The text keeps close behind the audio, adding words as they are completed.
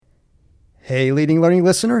Hey, Leading Learning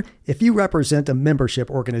listener, if you represent a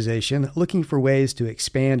membership organization looking for ways to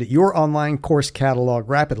expand your online course catalog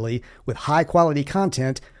rapidly with high-quality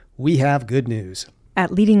content, we have good news. At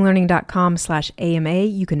leadinglearning.com/AMA,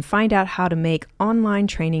 you can find out how to make online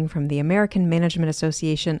training from the American Management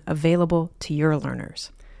Association available to your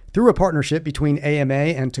learners. Through a partnership between AMA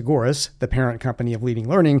and Tagoras, the parent company of Leading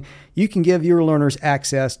Learning, you can give your learners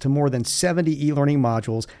access to more than 70 e-learning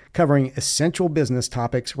modules covering essential business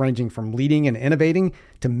topics ranging from leading and innovating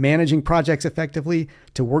to managing projects effectively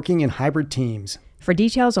to working in hybrid teams. For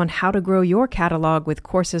details on how to grow your catalog with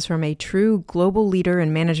courses from a true global leader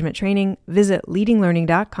in management training, visit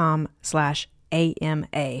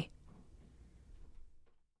leadinglearning.com/AMA.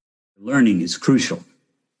 Learning is crucial.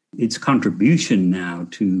 Its contribution now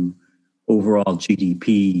to overall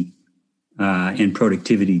GDP and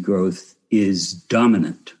productivity growth is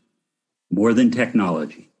dominant, more than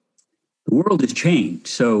technology. The world has changed,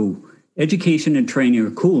 so education and training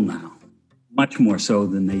are cool now, much more so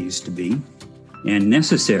than they used to be, and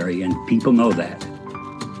necessary, and people know that.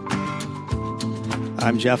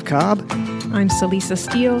 I'm Jeff Cobb. I'm Celisa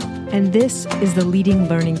Steele, and this is the Leading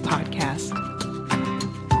Learning Podcast.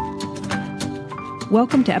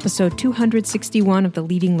 Welcome to episode 261 of the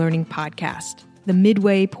Leading Learning Podcast, the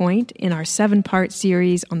midway point in our 7-part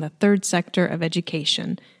series on the third sector of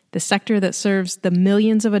education, the sector that serves the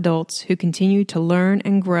millions of adults who continue to learn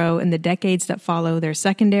and grow in the decades that follow their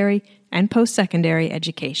secondary and post-secondary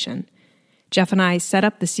education. Jeff and I set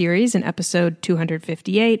up the series in episode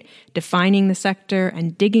 258, defining the sector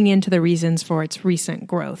and digging into the reasons for its recent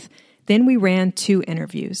growth. Then we ran 2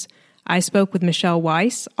 interviews. I spoke with Michelle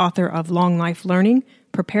Weiss, author of Long Life Learning,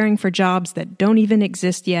 Preparing for Jobs That Don't Even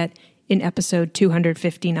Exist Yet, in episode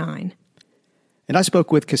 259. And I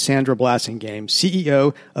spoke with Cassandra Blassingame,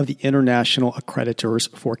 CEO of the International Accreditors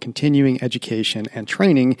for Continuing Education and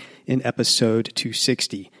Training, in episode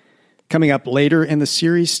 260. Coming up later in the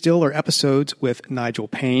series still are episodes with Nigel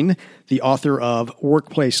Payne, the author of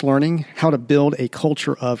Workplace Learning, How to Build a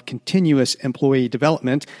Culture of Continuous Employee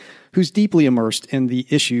Development, who's deeply immersed in the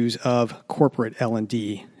issues of corporate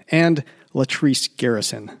L&D, and Latrice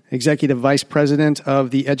Garrison, Executive Vice President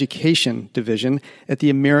of the Education Division at the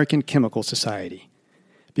American Chemical Society.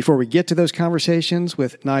 Before we get to those conversations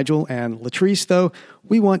with Nigel and Latrice, though,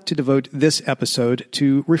 we want to devote this episode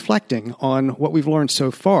to reflecting on what we've learned so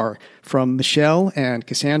far from Michelle and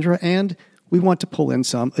Cassandra, and we want to pull in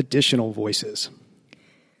some additional voices.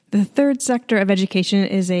 The third sector of education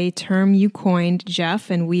is a term you coined, Jeff,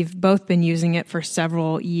 and we've both been using it for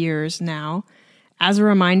several years now. As a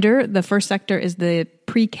reminder, the first sector is the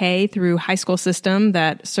pre-K through high school system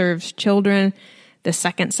that serves children. The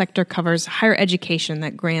second sector covers higher education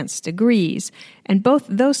that grants degrees, and both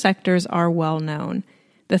those sectors are well known.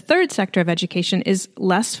 The third sector of education is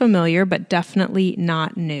less familiar, but definitely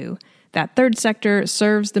not new. That third sector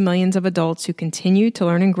serves the millions of adults who continue to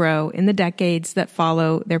learn and grow in the decades that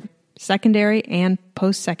follow their secondary and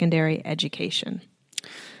post-secondary education.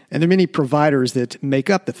 And there are many providers that make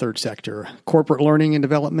up the third sector: corporate learning and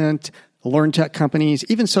development, learn tech companies,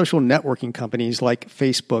 even social networking companies like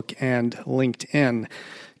Facebook and LinkedIn,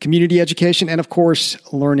 community education, and of course,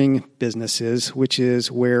 learning businesses, which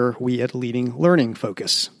is where we at Leading Learning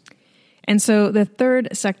focus. And so the third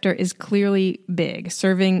sector is clearly big,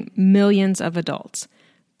 serving millions of adults.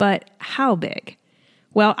 But how big?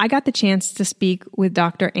 Well, I got the chance to speak with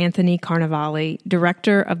Dr. Anthony Carnevale,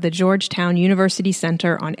 director of the Georgetown University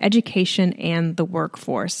Center on Education and the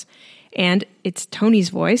Workforce. And it's Tony's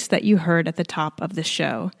voice that you heard at the top of the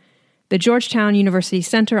show. The Georgetown University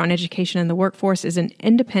Center on Education and the Workforce is an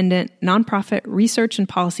independent, nonprofit research and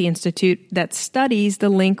policy institute that studies the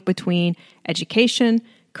link between education,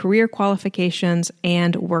 career qualifications,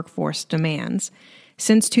 and workforce demands.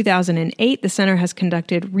 Since 2008, the center has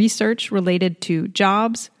conducted research related to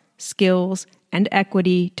jobs, skills, and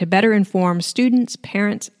equity to better inform students,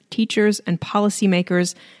 parents, teachers, and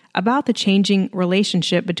policymakers about the changing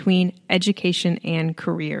relationship between education and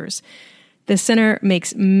careers. The center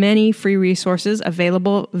makes many free resources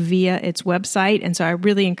available via its website, and so I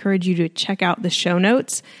really encourage you to check out the show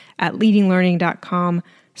notes at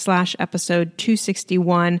leadinglearning.com/episode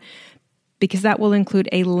 261, because that will include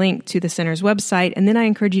a link to the center's website, and then I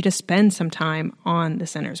encourage you to spend some time on the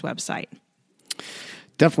center's website.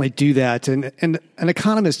 Definitely do that. And an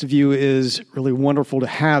economist view is really wonderful to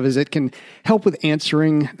have, as it can help with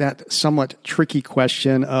answering that somewhat tricky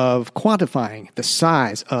question of quantifying the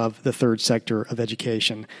size of the third sector of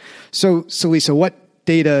education. So, Lisa, what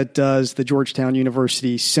data does the Georgetown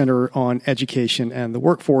University Center on Education and the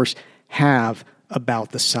Workforce have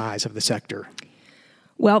about the size of the sector?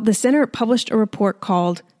 Well, the center published a report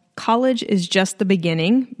called College is Just the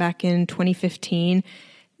Beginning back in 2015.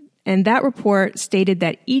 And that report stated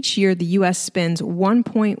that each year the U.S. spends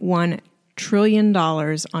 $1.1 trillion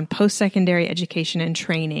on post-secondary education and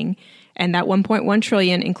training. And that $1.1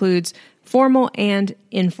 trillion includes formal and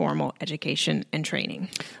informal education and training.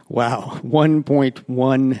 Wow,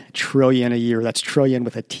 1.1 trillion a year. That's trillion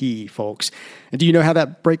with a T, folks. And do you know how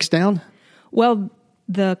that breaks down? Well,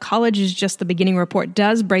 the College is Just the Beginning report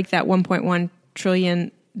does break that 1.1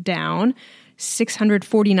 trillion down.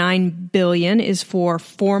 649 billion is for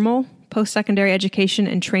formal post-secondary education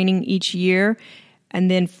and training each year. And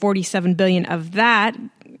then 47 billion of that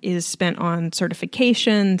is spent on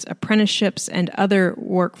certifications, apprenticeships, and other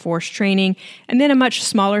workforce training. And then a much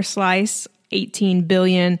smaller slice, 18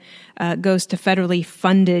 billion, goes to federally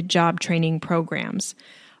funded job training programs.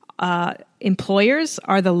 Employers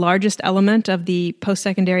are the largest element of the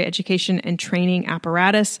post-secondary education and training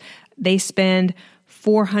apparatus. They spend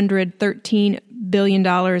 $413 billion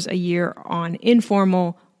a year on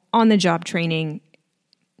informal, on-the-job training.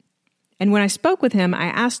 And when I spoke with him, I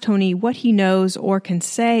asked Tony what he knows or can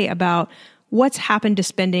say about what's happened to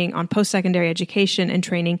spending on post-secondary education and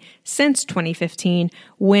training since 2015,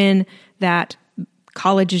 when that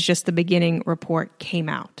College is Just the Beginning report came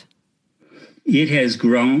out. It has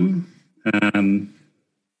grown.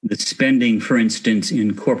 The spending, for instance,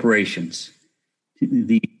 in corporations,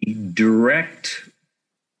 the direct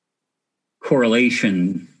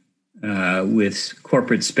correlation with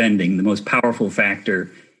corporate spending, the most powerful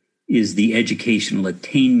factor is the educational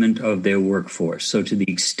attainment of their workforce. So to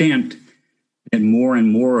the extent that more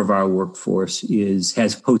and more of our workforce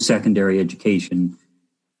has post-secondary education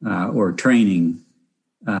or training,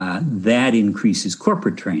 that increases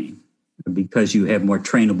corporate training because you have more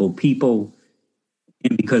trainable people,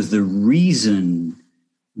 and because the reason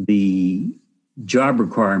the job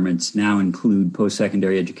requirements now include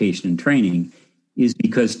post-secondary education and training is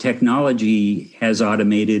because technology has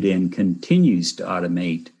automated and continues to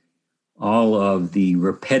automate all of the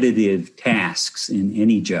repetitive tasks in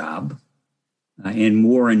any job, and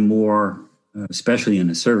more, especially in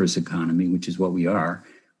a service economy, which is what we are,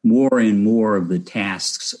 more and more of the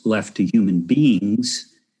tasks left to human beings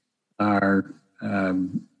are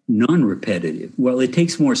non-repetitive. Well, it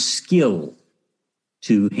takes more skill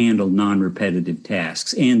to handle non-repetitive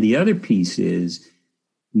tasks. And the other piece is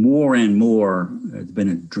more and more, there's been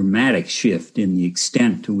a dramatic shift in the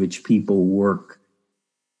extent to which people work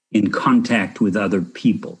in contact with other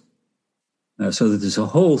people. So that there's a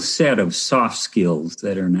whole set of soft skills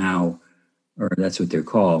that are now, or that's what they're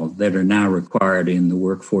called, that are now required in the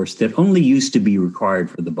workforce that only used to be required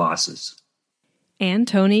for the bosses. And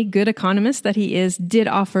Tony, good economist that he is, did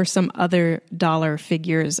offer some other dollar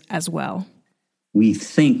figures as well. We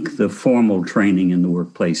think the formal training in the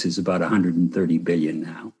workplace is about 130 billion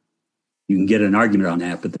now. You can get an argument on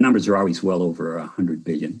that, but the numbers are always well over 100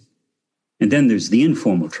 billion. And then there's the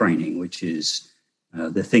informal training, which is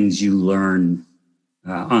the things you learn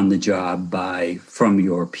on the job from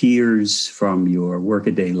your peers, from your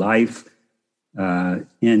workaday life.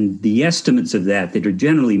 And the estimates of that are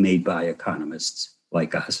generally made by economists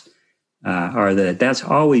like us are that that's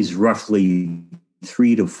always roughly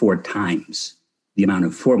 3 to 4 times the amount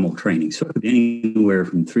of formal training. So anywhere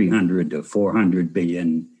from 300 to 400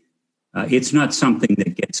 billion. It's not something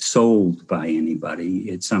that gets sold by anybody.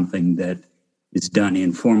 It's something that is done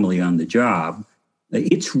informally on the job.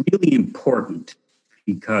 It's really important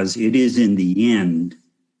because it is in the end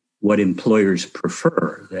what employers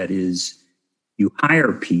prefer. That is, you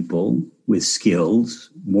hire people with skills,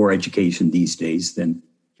 more education these days than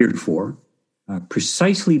heretofore,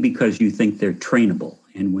 precisely because you think they're trainable.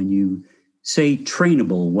 And when you say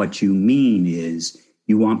trainable, what you mean is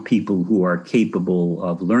you want people who are capable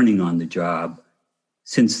of learning on the job.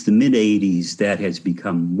 Since the mid-'80s, that has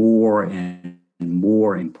become more and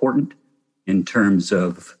more important in terms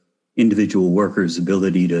of individual workers'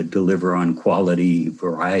 ability to deliver on quality,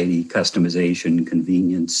 variety, customization,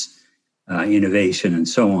 convenience, innovation, and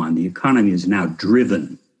so on. The economy is now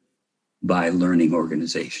driven by learning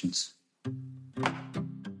organizations.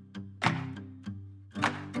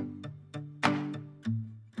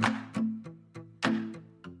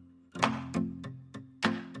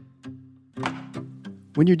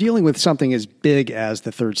 When you're dealing with something as big as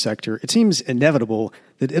the third sector, it seems inevitable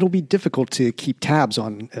that it'll be difficult to keep tabs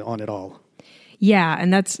on it all. Yeah,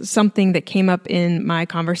 and that's something that came up in my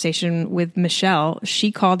conversation with Michelle.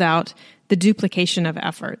 She called out the duplication of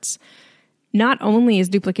efforts. Not only is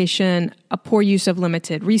duplication a poor use of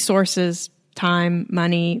limited resources, time,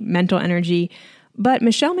 money, mental energy, but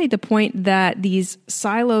Michelle made the point that these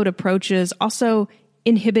siloed approaches also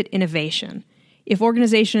inhibit innovation. If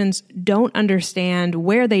organizations don't understand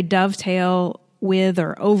where they dovetail with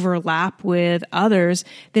or overlap with others,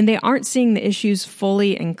 then they aren't seeing the issues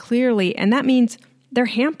fully and clearly, and that means they're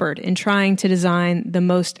hampered in trying to design the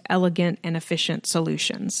most elegant and efficient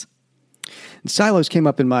solutions. Silos came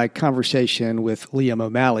up in my conversation with Liam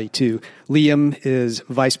O'Malley, too. Liam is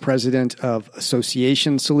Vice President of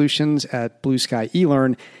Association Solutions at Blue Sky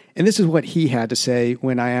eLearn, and this is what he had to say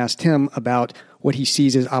when I asked him about what he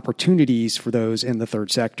sees as opportunities for those in the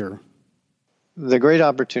third sector. The great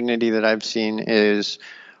opportunity that I've seen is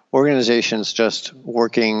organizations just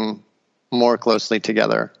working more closely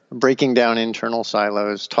together, breaking down internal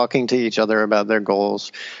silos, talking to each other about their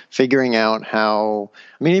goals, figuring out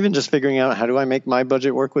even just figuring out how do I make my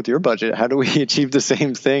budget work with your budget? How do we achieve the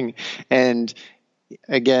same thing? And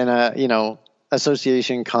again,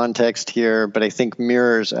 association context here, but I think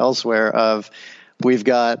mirrors elsewhere of we've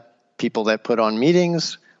got people that put on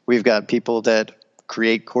meetings, we've got people that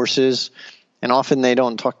create courses, and often they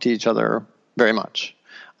don't talk to each other very much.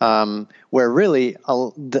 Where really a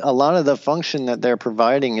lot of the function that they're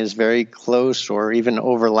providing is very close or even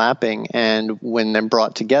overlapping, and when they're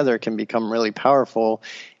brought together can become really powerful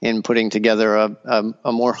in putting together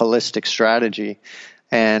a more holistic strategy.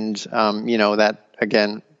 And, that,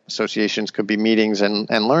 again, associations could be meetings and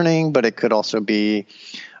learning, but it could also be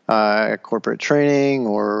corporate training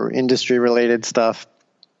or industry-related stuff.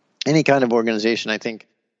 Any kind of organization, I think.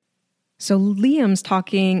 So Liam's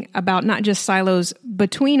talking about not just silos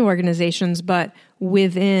between organizations, but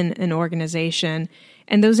within an organization.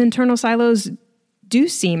 And those internal silos do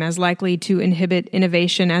seem as likely to inhibit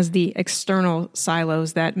innovation as the external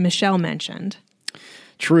silos that Michelle mentioned.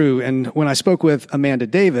 True. And when I spoke with Amanda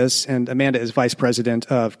Davis, and Amanda is Vice President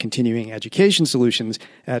of Continuing Education Solutions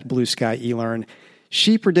at Blue Sky eLearn,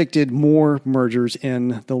 she predicted more mergers in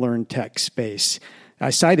the LearnTech space. I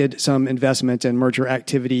cited some investment and merger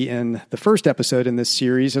activity in the first episode in this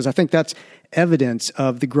series, as I think that's evidence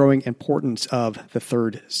of the growing importance of the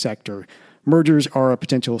third sector. Mergers are a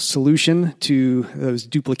potential solution to those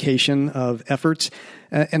duplication of efforts.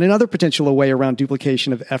 And another potential way around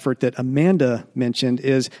duplication of effort that Amanda mentioned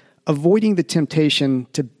is avoiding the temptation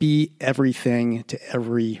to be everything to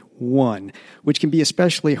everyone, which can be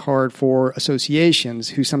especially hard for associations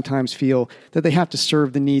who sometimes feel that they have to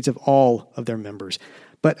serve the needs of all of their members.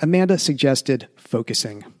 But Amanda suggested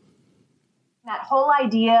focusing. That whole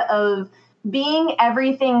idea of being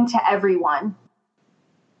everything to everyone,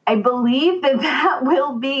 I believe that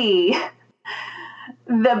will be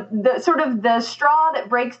the sort of the straw that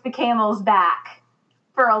breaks the camel's back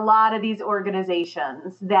for a lot of these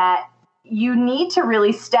organizations, that you need to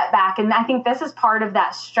really step back. And I think this is part of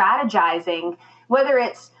that strategizing, whether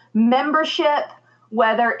it's membership,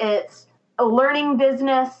 whether it's a learning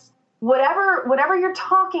business, whatever you're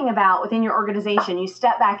talking about within your organization, you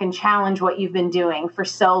step back and challenge what you've been doing for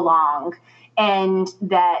so long, and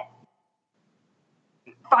that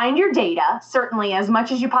find your data, certainly as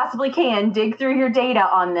much as you possibly can, dig through your data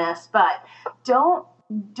on this, but don't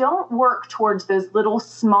work towards those little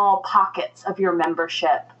small pockets of your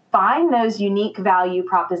membership. Find those unique value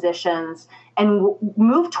propositions and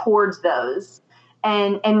move towards those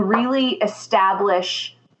and really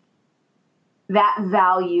establish that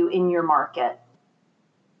value in your market.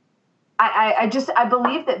 I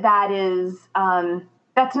believe that is,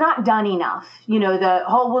 that's not done enough. The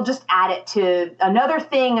whole, we'll just add it to another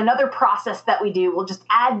thing, another process that we do. We'll just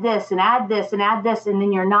add this and add this and add this, and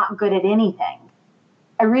then you're not good at anything.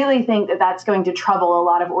 I really think that that's going to trouble a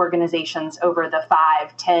lot of organizations over the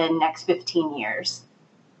 5, 10, next 15 years.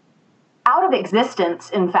 Out of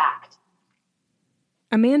existence, in fact.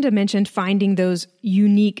 Amanda mentioned finding those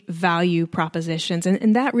unique value propositions,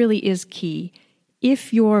 and that really is key.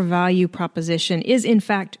 If your value proposition is in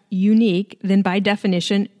fact unique, then by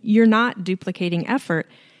definition, you're not duplicating effort.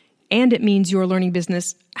 And it means your learning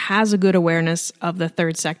business has a good awareness of the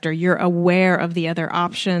third sector. You're aware of the other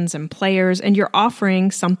options and players, and you're offering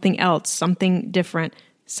something else, something different,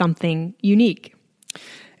 something unique.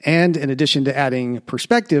 And in addition to adding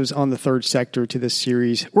perspectives on the third sector to this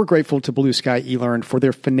series, we're grateful to Blue Sky eLearn for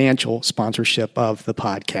their financial sponsorship of the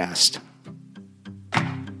podcast.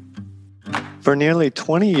 For nearly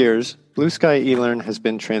 20 years, Blue Sky eLearn has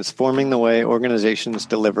been transforming the way organizations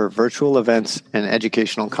deliver virtual events and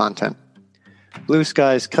educational content. Blue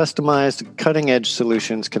Sky's customized, cutting-edge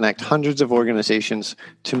solutions connect hundreds of organizations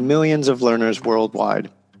to millions of learners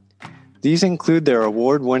worldwide. These include their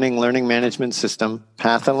award-winning learning management system,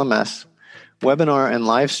 Path LMS, webinar and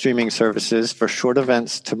live streaming services for short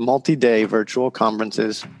events to multi-day virtual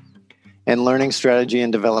conferences, and learning strategy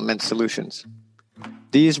and development solutions.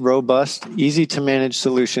 These robust, easy-to-manage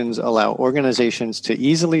solutions allow organizations to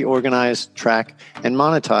easily organize, track, and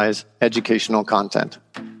monetize educational content.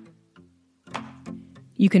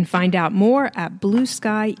 You can find out more at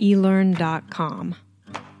blueskyelearn.com.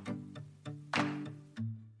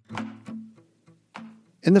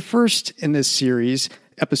 In the first in this series,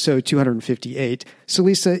 episode 258,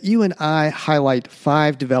 Celisa, you and I highlight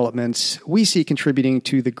 5 developments we see contributing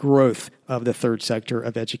to the growth of the third sector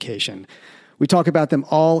of education. We talk about them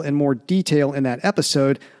all in more detail in that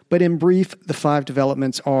episode, but in brief, the 5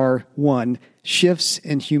 developments are 1. Shifts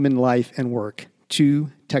in human life and work.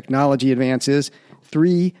 2. Technology advances.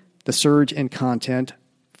 3. The surge in content.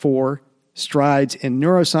 4. Strides in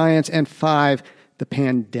neuroscience. And 5. The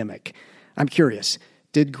pandemic. I'm curious,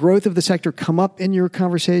 did growth of the sector come up in your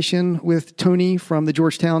conversation with Tony from the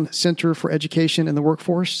Georgetown Center for Education and the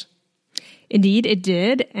Workforce? Indeed, it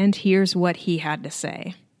did, and here's what he had to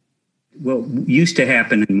say. What used to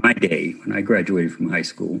happen in my day when I graduated from high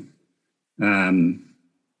school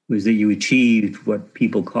was that you achieved what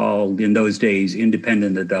people called in those days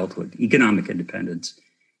independent adulthood, economic independence,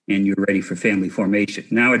 and you're ready for family formation.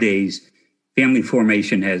 Nowadays, family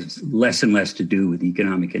formation has less and less to do with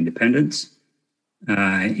economic independence.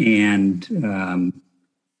 And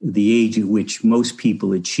the age at which most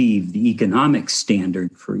people achieve the economic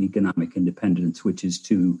standard for economic independence, which is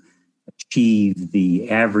to achieve the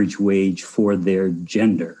average wage for their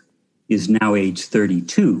gender, is now age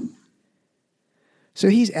 32. So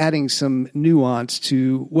he's adding some nuance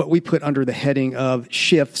to what we put under the heading of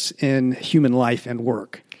shifts in human life and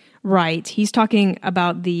work. Right. He's talking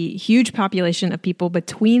about the huge population of people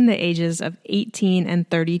between the ages of 18 and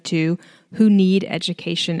 32 who need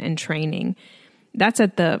education and training. That's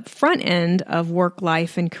at the front end of work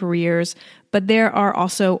life and careers, but there are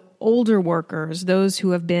also older workers, those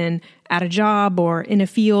who have been at a job or in a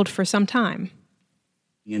field for some time.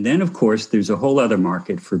 And then, of course, there's a whole other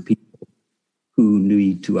market for people who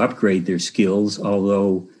need to upgrade their skills,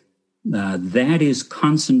 although that is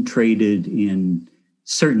concentrated in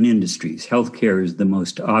certain industries. Healthcare is the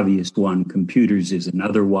most obvious one. Computers is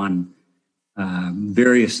another one.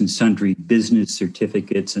 Various and sundry business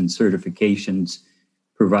certificates and certifications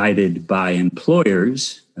provided by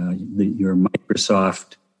employers, your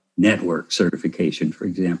Microsoft network certification, for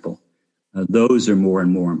example. Those are more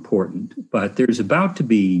and more important. But there's about to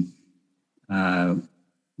be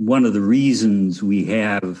one of the reasons we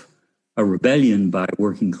have a rebellion by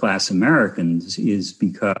working class Americans is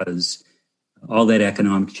because all that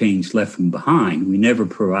economic change left them behind. We never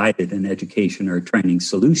provided an education or a training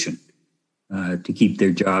solution to keep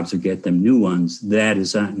their jobs or get them new ones. That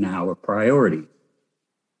is now a priority.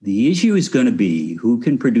 The issue is going to be who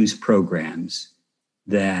can produce programs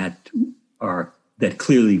that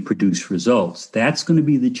clearly produce results. That's going to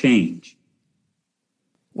be the change.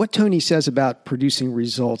 What Tony says about producing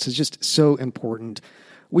results is just so important.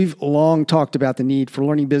 We've long talked about the need for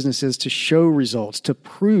learning businesses to show results, to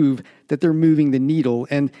prove that they're moving the needle,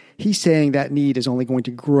 and he's saying that need is only going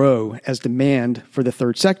to grow as demand for the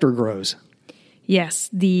third sector grows. Yes,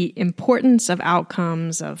 the importance of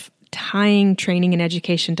outcomes, of tying training and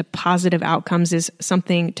education to positive outcomes is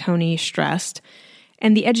something Tony stressed.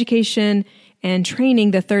 And the education and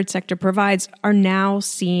training the third sector provides are now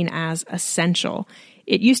seen as essential.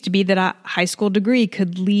 It used to be that a high school degree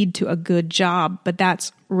could lead to a good job, but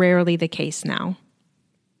that's rarely the case now.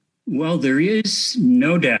 Well, there is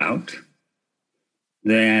no doubt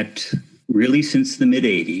that really since the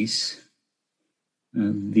mid-'80s,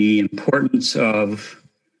 the importance of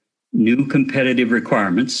new competitive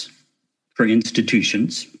requirements for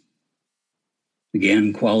institutions,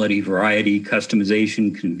 again, quality, variety,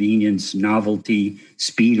 customization, convenience, novelty,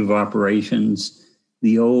 speed of operations,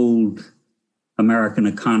 the old American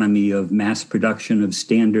economy of mass production of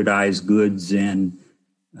standardized goods and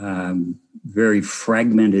very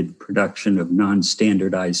fragmented production of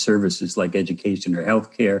non-standardized services like education or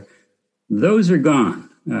healthcare, those are gone.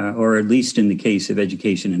 Or at least in the case of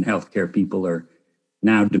education and healthcare, people are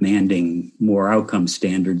now demanding more outcome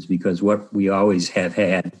standards because what we always have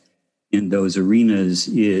had in those arenas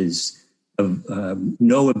is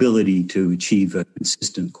no ability to achieve a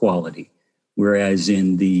consistent quality. Whereas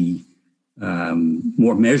in the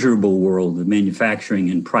more measurable world of manufacturing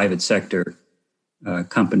and private sector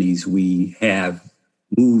companies, we have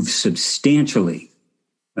moved substantially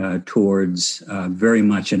towards very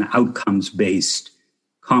much an outcomes-based,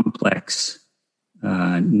 complex,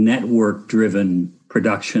 network-driven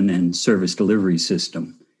production and service delivery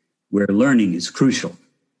system where learning is crucial.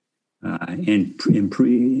 And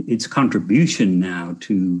its contribution now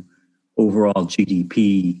to overall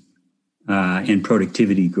GDP and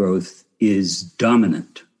productivity growth is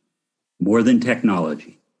dominant, more than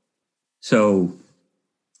technology. So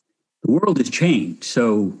the world has changed.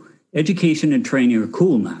 So education and training are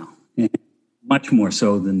cool now, much more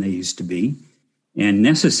so than they used to be, and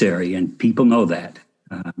necessary, and people know that.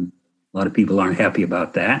 A lot of people aren't happy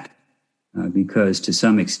about that because to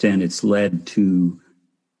some extent it's led to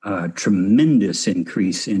a tremendous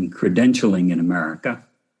increase in credentialing in America.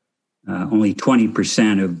 Only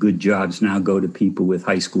 20% of good jobs now go to people with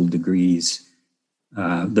high school degrees.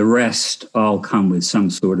 The rest all come with some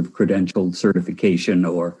sort of credential certification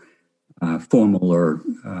or formal or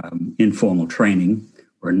informal training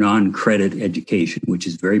or non-credit education, which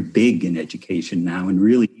is very big in education now and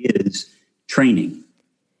really is training.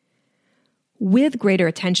 With greater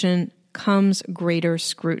attention comes greater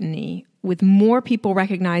scrutiny. With more people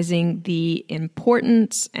recognizing the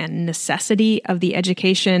importance and necessity of the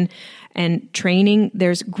education and training,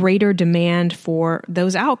 there's greater demand for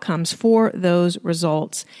those outcomes, for those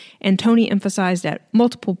results. And Tony emphasized at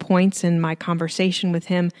multiple points in my conversation with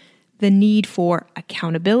him the need for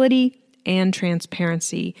accountability and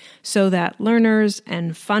transparency so that learners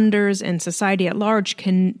and funders and society at large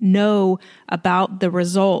can know about the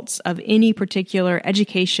results of any particular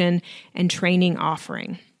education and training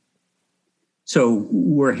offering. So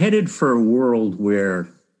we're headed for a world where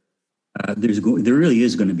there really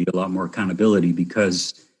is going to be a lot more accountability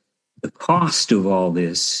because the cost of all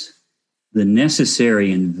this, the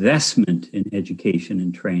necessary investment in education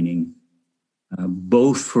and training,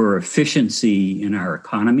 both for efficiency in our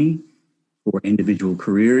economy, for individual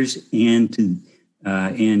careers, and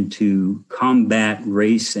to combat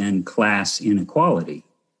race and class inequality.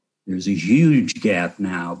 There's a huge gap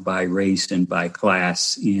now by race and by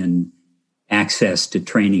class in access to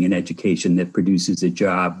training and education that produces a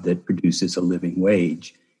job that produces a living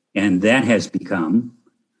wage. And that has become,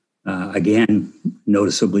 again,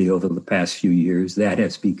 noticeably over the past few years, that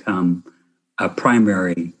has become a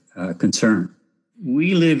primary concern.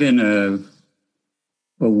 We live in a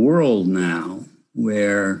world now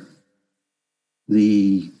where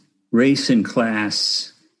the race and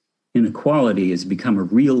class inequality has become a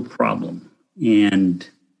real problem. And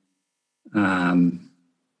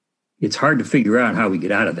it's hard to figure out how we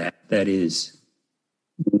get out of that. That is,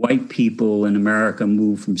 white people in America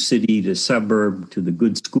moved from city to suburb to the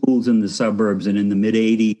good schools in the suburbs. And in the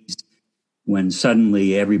mid-'80s, when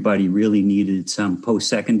suddenly everybody really needed some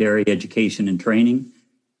post-secondary education and training,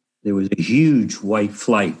 there was a huge white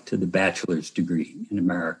flight to the bachelor's degree in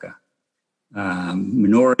America.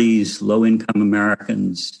 Minorities, low-income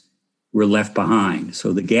Americans were left behind.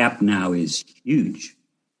 So the gap now is huge.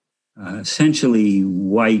 Essentially,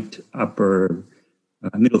 white upper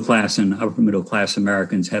middle class and upper middle class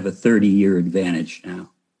Americans have a 30-year advantage now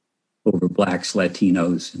over Blacks,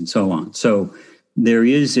 Latinos, and so on. So there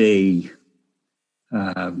is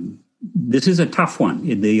this is a tough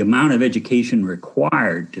one. The amount of education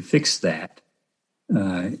required to fix that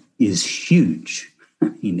is huge. I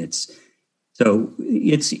mean, it's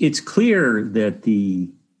clear that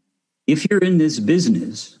if you're in this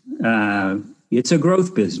business, it's a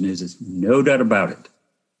growth business. There's no doubt about it.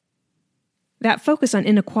 That focus on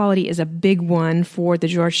inequality is a big one for the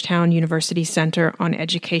Georgetown University Center on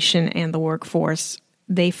Education and the Workforce.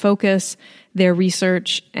 They focus their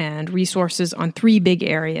research and resources on three big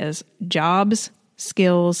areas: jobs,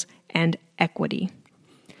 skills, and equity.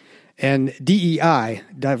 And DEI,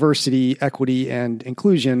 diversity, equity, and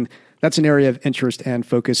inclusion, that's an area of interest and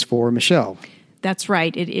focus for Michelle. That's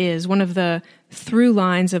right, it is. One of the through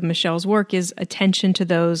lines of Michelle's work is attention to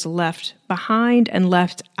those left behind and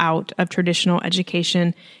left out of traditional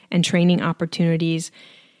education and training opportunities.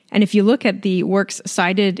 And if you look at the works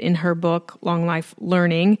cited in her book, Long Life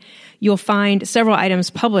Learning, you'll find several items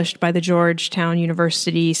published by the Georgetown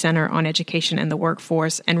University Center on Education and the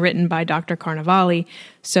Workforce and written by Dr. Carnevale.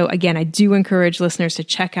 So again, I do encourage listeners to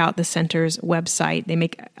check out the center's website. They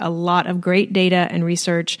make a lot of great data and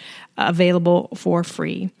research available for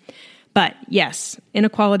free. But yes,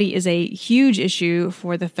 inequality is a huge issue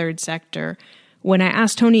for the third sector. When I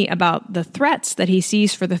asked Tony about the threats that he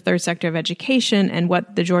sees for the third sector of education and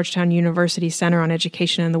what the Georgetown University Center on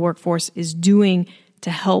Education and the Workforce is doing to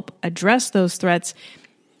help address those threats,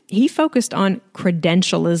 he focused on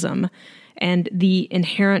credentialism and the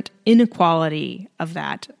inherent inequality of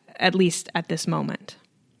that, at least at this moment.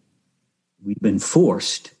 We've been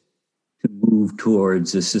forced to move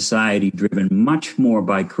towards a society driven much more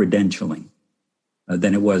by credentialing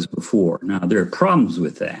than it was before. Now, there are problems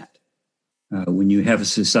with that. When you have a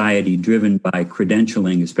society driven by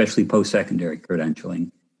credentialing, especially post-secondary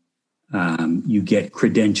credentialing, you get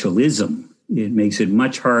credentialism. It makes it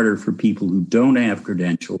much harder for people who don't have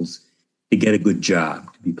credentials to get a good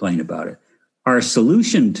job, to be plain about it. Our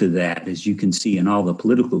solution to that, as you can see in all the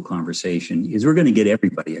political conversation, is we're going to get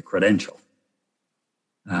everybody a credential,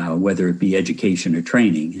 whether it be education or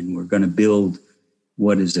training. And we're going to build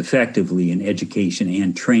what is effectively an education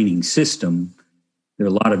and training system. There are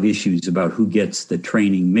a lot of issues about who gets the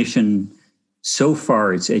training mission. So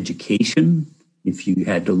far, it's education. If you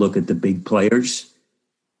had to look at the big players,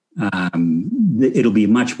 it'll be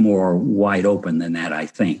much more wide open than that, I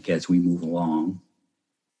think, as we move along.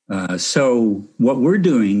 So what we're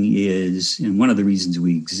doing is, and one of the reasons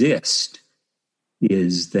we exist,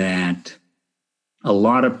 is that a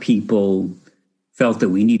lot of people felt that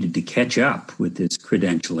we needed to catch up with this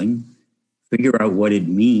credentialing, figure out what it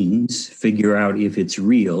means, figure out if it's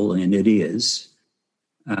real, and it is.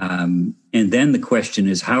 And then the question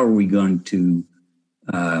is, how are we going to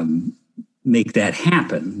make that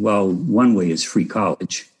happen? Well, one way is free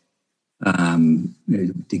college, to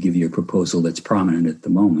give you a proposal that's prominent at the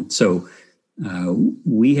moment. So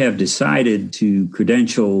we have decided to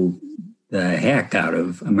credential the heck out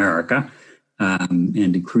of America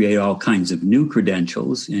and to create all kinds of new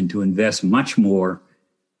credentials and to invest much more.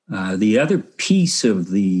 The other piece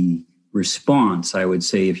of the response, I would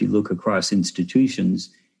say, if you look across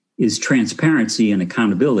institutions, is transparency and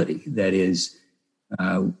accountability. That is,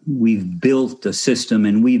 we've built a system,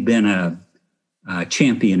 and we've been a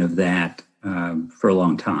champion of that for a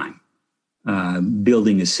long time,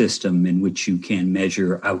 building a system in which you can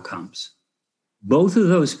measure outcomes. Both of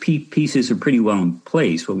those pieces are pretty well in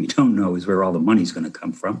place. What we don't know is where all the money's going to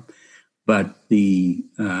come from. But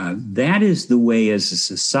that is the way, as a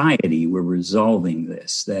society, we're resolving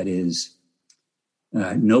this. That is,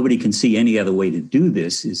 nobody can see any other way to do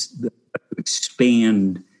this is to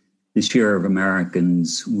expand the share of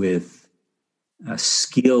Americans with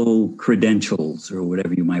skill credentials, or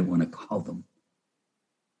whatever you might want to call them.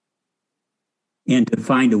 And to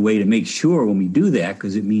find a way to make sure when we do that,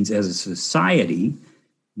 because it means as a society,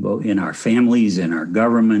 both in our families, in our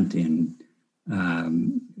government, in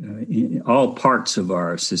all parts of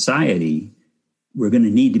our society, we're going to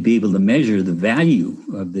need to be able to measure the value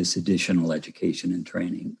of this additional education and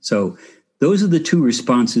training. So those are the two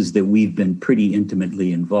responses that we've been pretty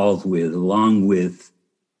intimately involved with, along with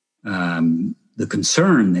the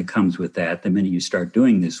concern that comes with that the minute you start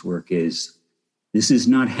doing this work is this is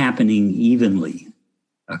not happening evenly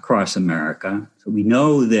across America. So we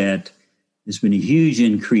know that there's been a huge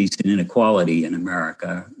increase in inequality in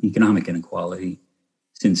America, economic inequality,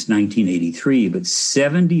 since 1983, but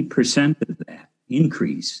 70% of that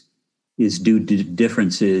increase is due to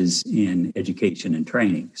differences in education and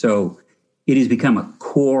training. So it has become a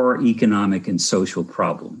core economic and social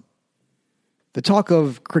problem. The talk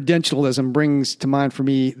of credentialism brings to mind for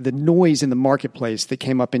me the noise in the marketplace that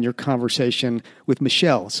came up in your conversation with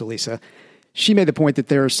Michelle Salisa. She made the point that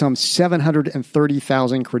there are some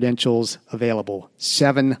 730,000 credentials available.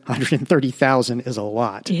 730,000 is a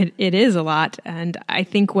lot. It is a lot. And I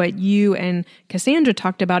think what you and Cassandra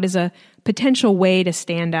talked about is a potential way to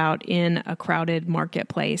stand out in a crowded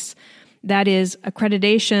marketplace. That is,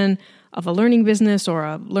 accreditation of a learning business or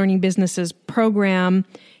a learning businesses program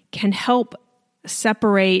can help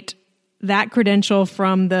separate that credential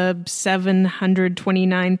from the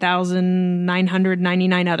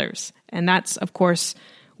 729,999 others. And that's, of course,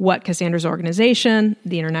 what Cassandra's organization,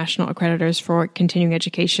 the International Accreditors for Continuing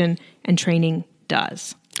Education and Training,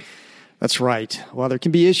 does. That's right. While there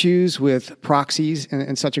can be issues with proxies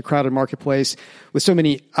in such a crowded marketplace, with so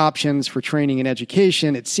many options for training and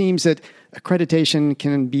education, it seems that accreditation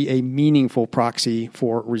can be a meaningful proxy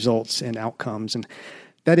for results and outcomes. And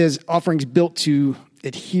that is, offerings built to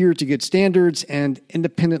adhere to good standards and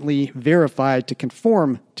independently verified to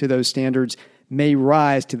conform to those standards may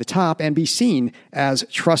rise to the top and be seen as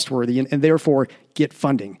trustworthy and therefore get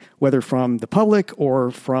funding, whether from the public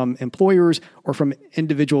or from employers or from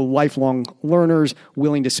individual lifelong learners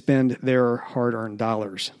willing to spend their hard-earned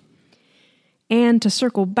dollars. And to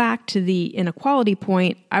circle back to the inequality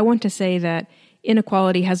point, I want to say that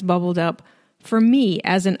inequality has bubbled up for me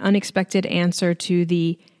as an unexpected answer to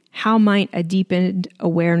the how might a deepened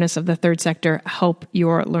awareness of the third sector help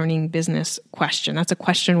your learning business question. That's a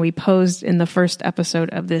question we posed in the first episode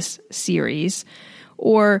of this series.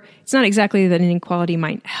 Or it's not exactly that inequality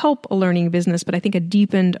might help a learning business, but I think a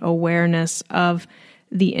deepened awareness of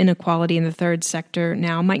the inequality in the third sector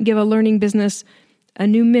now might give a learning business a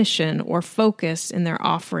new mission or focus in their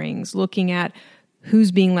offerings, looking at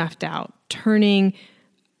who's being left out, turning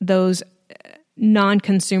those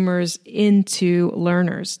non-consumers into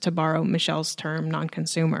learners, to borrow Michelle's term,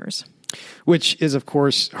 non-consumers. which is, of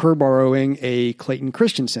course, her borrowing a Clayton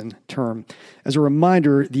Christensen term. As a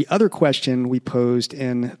reminder, the other question we posed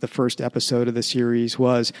in the first episode of the series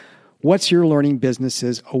was, what's your learning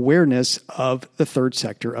business's awareness of the third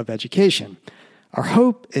sector of education? Our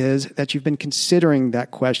hope is that you've been considering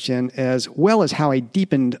that question as well as how a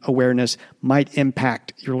deepened awareness might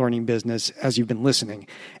impact your learning business as you've been listening,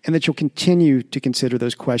 and that you'll continue to consider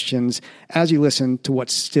those questions as you listen to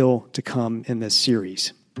what's still to come in this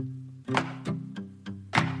series.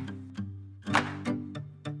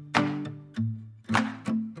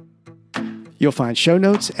 You'll find show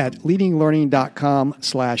notes at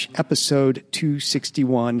leadinglearning.com/episode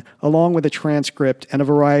 261, along with a transcript and a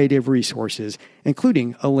variety of resources,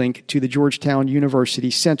 including a link to the Georgetown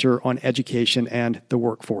University Center on Education and the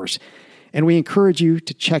Workforce. And we encourage you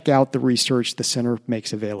to check out the research the center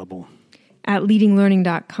makes available. At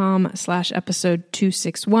leadinglearning.com/episode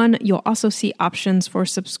 261, you'll also see options for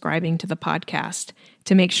subscribing to the podcast.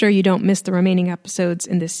 To make sure you don't miss the remaining episodes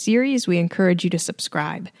in this series, we encourage you to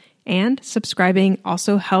subscribe. And subscribing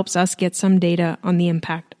also helps us get some data on the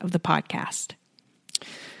impact of the podcast.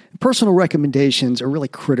 Personal recommendations are really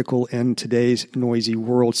critical in today's noisy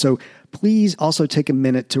world. So please also take a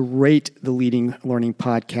minute to rate the Leading Learning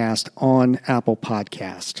podcast on Apple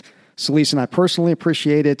Podcast. Celeste and I personally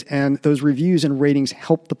appreciate it, and those reviews and ratings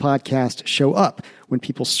help the podcast show up when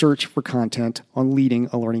people search for content on leading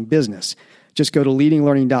a learning business. Just go to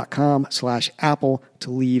leadinglearning.com/Apple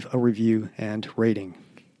to leave a review and rating.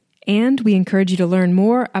 And we encourage you to learn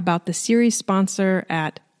more about the series sponsor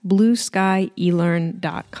at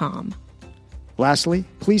blueskyelearn.com. Lastly,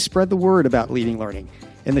 please spread the word about Leading Learning.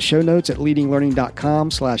 In the show notes at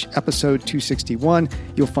leadinglearning.com/episode 261,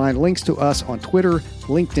 you'll find links to us on Twitter,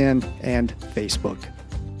 LinkedIn, and Facebook.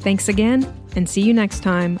 Thanks again, and see you next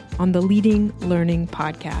time on the Leading Learning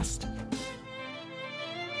podcast.